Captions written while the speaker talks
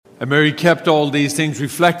And Mary kept all these things,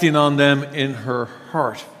 reflecting on them in her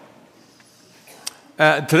heart.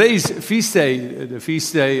 Today's feast day, the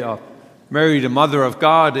feast day of Mary, the Mother of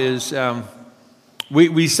God, is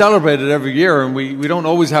we celebrate it every year, and we don't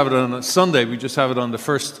always have it on a Sunday. We just have it on the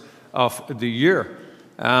first of the year,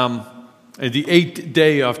 the 8th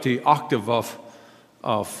day of the octave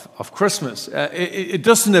of Christmas. It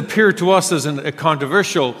doesn't appear to us as a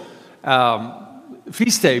controversial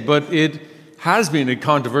feast day, but it has been a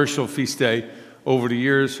controversial feast day over the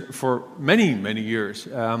years for many, many years.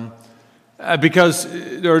 Because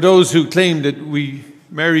there are those who claim that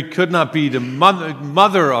Mary could not be the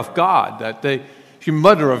mother of God, that she's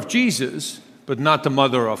mother of Jesus, but not the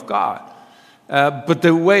mother of God. But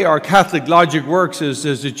the way our Catholic logic works is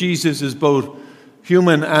that Jesus is both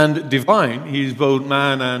human and divine. He's both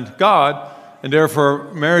man and God, and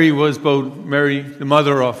therefore Mary was both Mary, the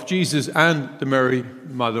mother of Jesus, and the Mary,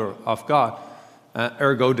 mother of God.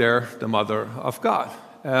 Ergo, there, the mother of God.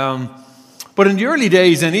 But in the early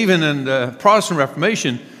days, and even in the Protestant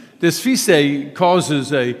Reformation, this feast day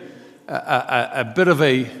causes a bit of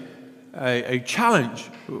a challenge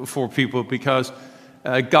for people, because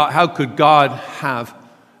how could God have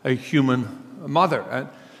a human mother? And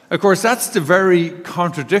of course, that's the very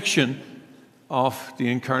contradiction of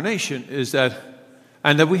the incarnation,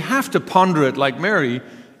 and that we have to ponder it like Mary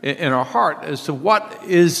in our heart as to what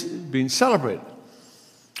is being celebrated.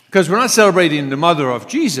 Because we're not celebrating the mother of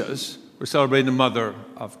Jesus, we're celebrating the mother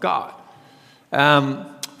of God.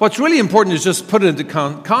 What's really important is just put it into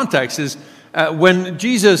context is when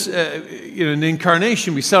Jesus, in the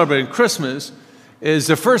incarnation, we celebrate in Christmas, is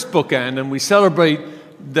the first bookend, and we celebrate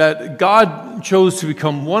that God chose to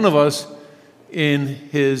become one of us in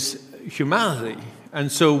his humanity.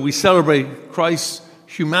 And so we celebrate Christ's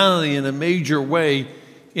humanity in a major way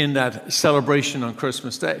in that celebration on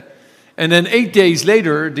Christmas Day. And then 8 days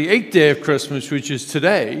later, the 8th day of Christmas, which is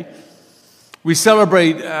today, we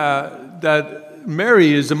celebrate that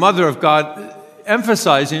Mary is the mother of God,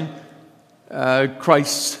 emphasizing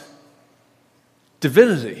Christ's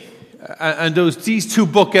divinity. And these two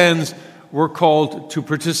bookends we're called to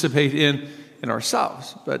participate in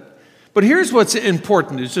ourselves. But here's what's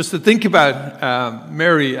important, is just to think about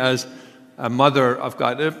Mary as a mother of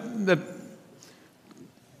God.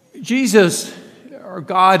 Jesus, or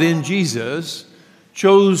God in Jesus,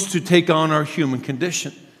 chose to take on our human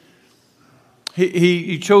condition.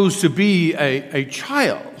 He chose to be a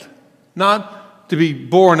child, not to be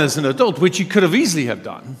born as an adult, which he could have easily have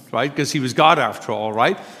done, right? Because he was God after all,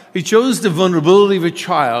 right? He chose the vulnerability of a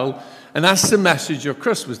child, and that's the message of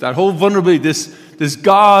Christmas, that whole vulnerability, this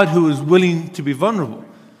God who is willing to be vulnerable.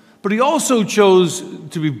 But he also chose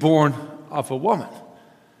to be born of a woman,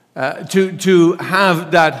 to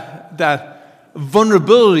have that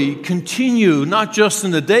vulnerability continue, not just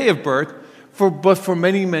in the day of birth, but for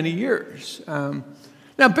many, many years.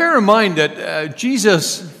 Now, bear in mind that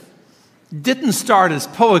Jesus didn't start his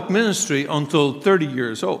public ministry until 30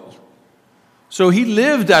 years old. So he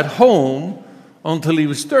lived at home until he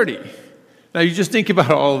was 30. Now, you just think about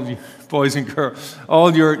all of you boys and girls,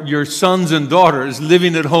 all your sons and daughters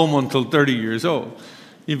living at home until 30 years old.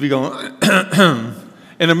 You'd be going,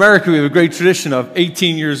 in America, we have a great tradition of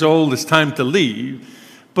 18 years old, it's time to leave.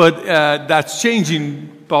 But that's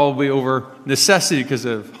changing probably over necessity because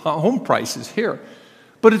of home prices here.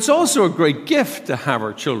 But it's also a great gift to have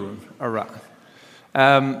our children around.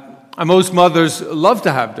 And most mothers love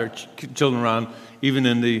to have their children around, even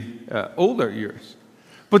in the older years.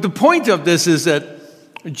 But the point of this is that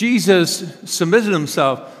Jesus submitted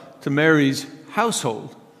himself to Mary's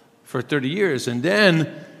household for 30 years. And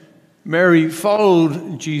then Mary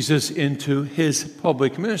followed Jesus into his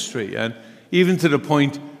public ministry. And even to the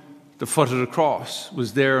point, the foot of the cross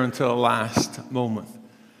was there until the last moment.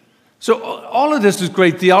 So all of this is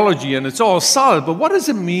great theology, and it's all solid, but what does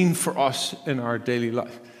it mean for us in our daily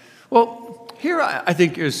life? Well, here I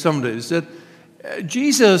think is some of it, is that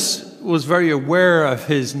Jesus was very aware of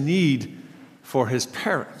his need for his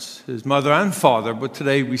parents, his mother and father, but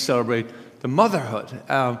today we celebrate the motherhood.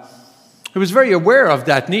 He was very aware of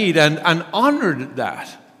that need and honored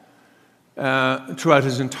that throughout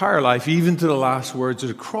his entire life, even to the last words of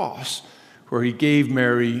the cross, where he gave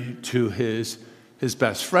Mary to his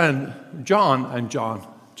best friend, John, and John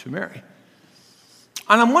to Mary.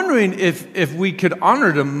 And I'm wondering if we could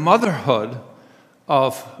honor the motherhood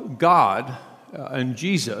of God and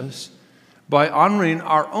Jesus by honoring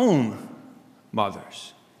our own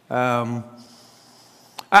mothers. And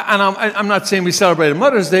I'm not saying we celebrate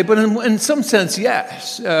Mother's Day, but in some sense,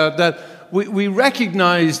 yes. That we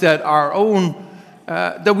recognize that our own,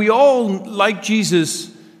 that we all, like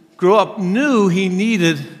Jesus, grew up, knew he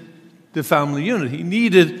needed the family unit. He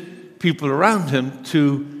needed people around him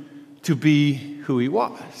to be who he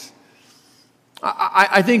was.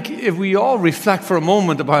 I think if we all reflect for a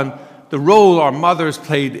moment upon the role our mothers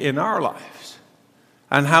played in our lives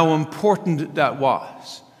and how important that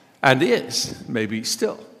was and is, maybe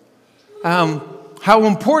still, how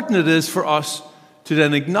important it is for us to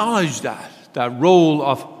then acknowledge that role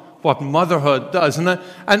of what motherhood does.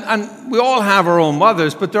 And we all have our own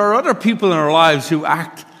mothers, but there are other people in our lives who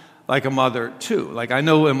act like a mother too. Like I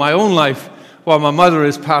know in my own life, while my mother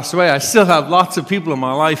has passed away, I still have lots of people in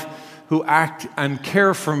my life who act and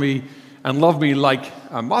care for me and love me like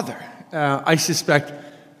a mother. I suspect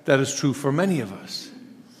that is true for many of us.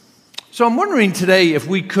 So I'm wondering today if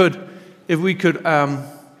we could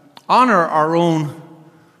honor our own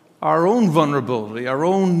vulnerability, our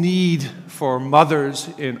own need for mothers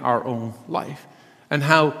in our own life, and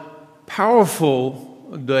how powerful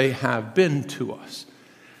they have been to us,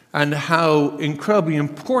 and how incredibly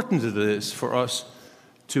important it is for us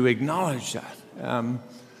to acknowledge that.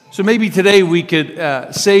 So maybe today we could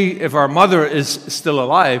say, if our mother is still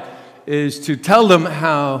alive, is to tell them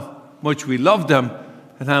how much we love them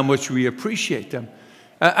and how much we appreciate them.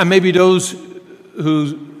 And maybe those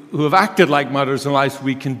who have acted like mothers in life,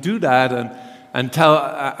 we can do that and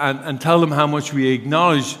tell them how much we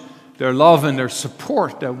acknowledge their love and their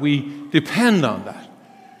support, that we depend on that.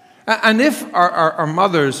 And if our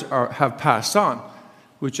mothers have passed on,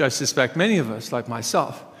 which I suspect many of us, like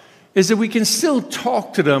myself, is that we can still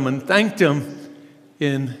talk to them and thank them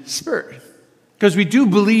in spirit. Because we do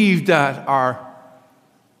believe that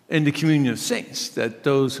in the communion of saints, that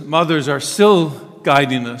those mothers are still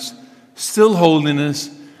guiding us, still holding us,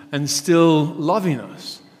 and still loving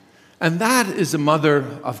us. And that is the mother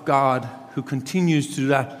of God who continues to do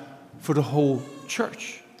that for the whole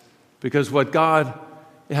church. Because what God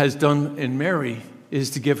has done in Mary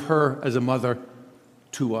is to give her as a mother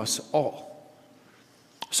to us all.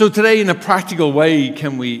 So today, in a practical way,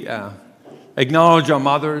 can we acknowledge our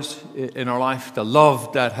mothers in our life, the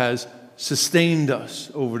love that has sustained us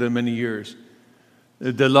over the many years,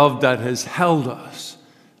 the love that has held us,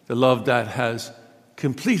 the love that has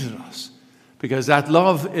completed us, because that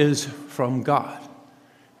love is from God.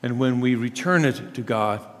 And when we return it to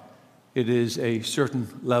God, it is a certain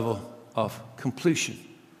level of completion.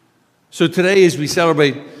 So today, as we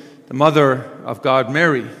celebrate the mother of God,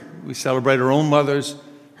 Mary, we celebrate our own mothers,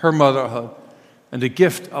 her motherhood, and the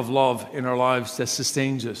gift of love in our lives that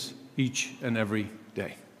sustains us each and every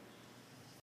day.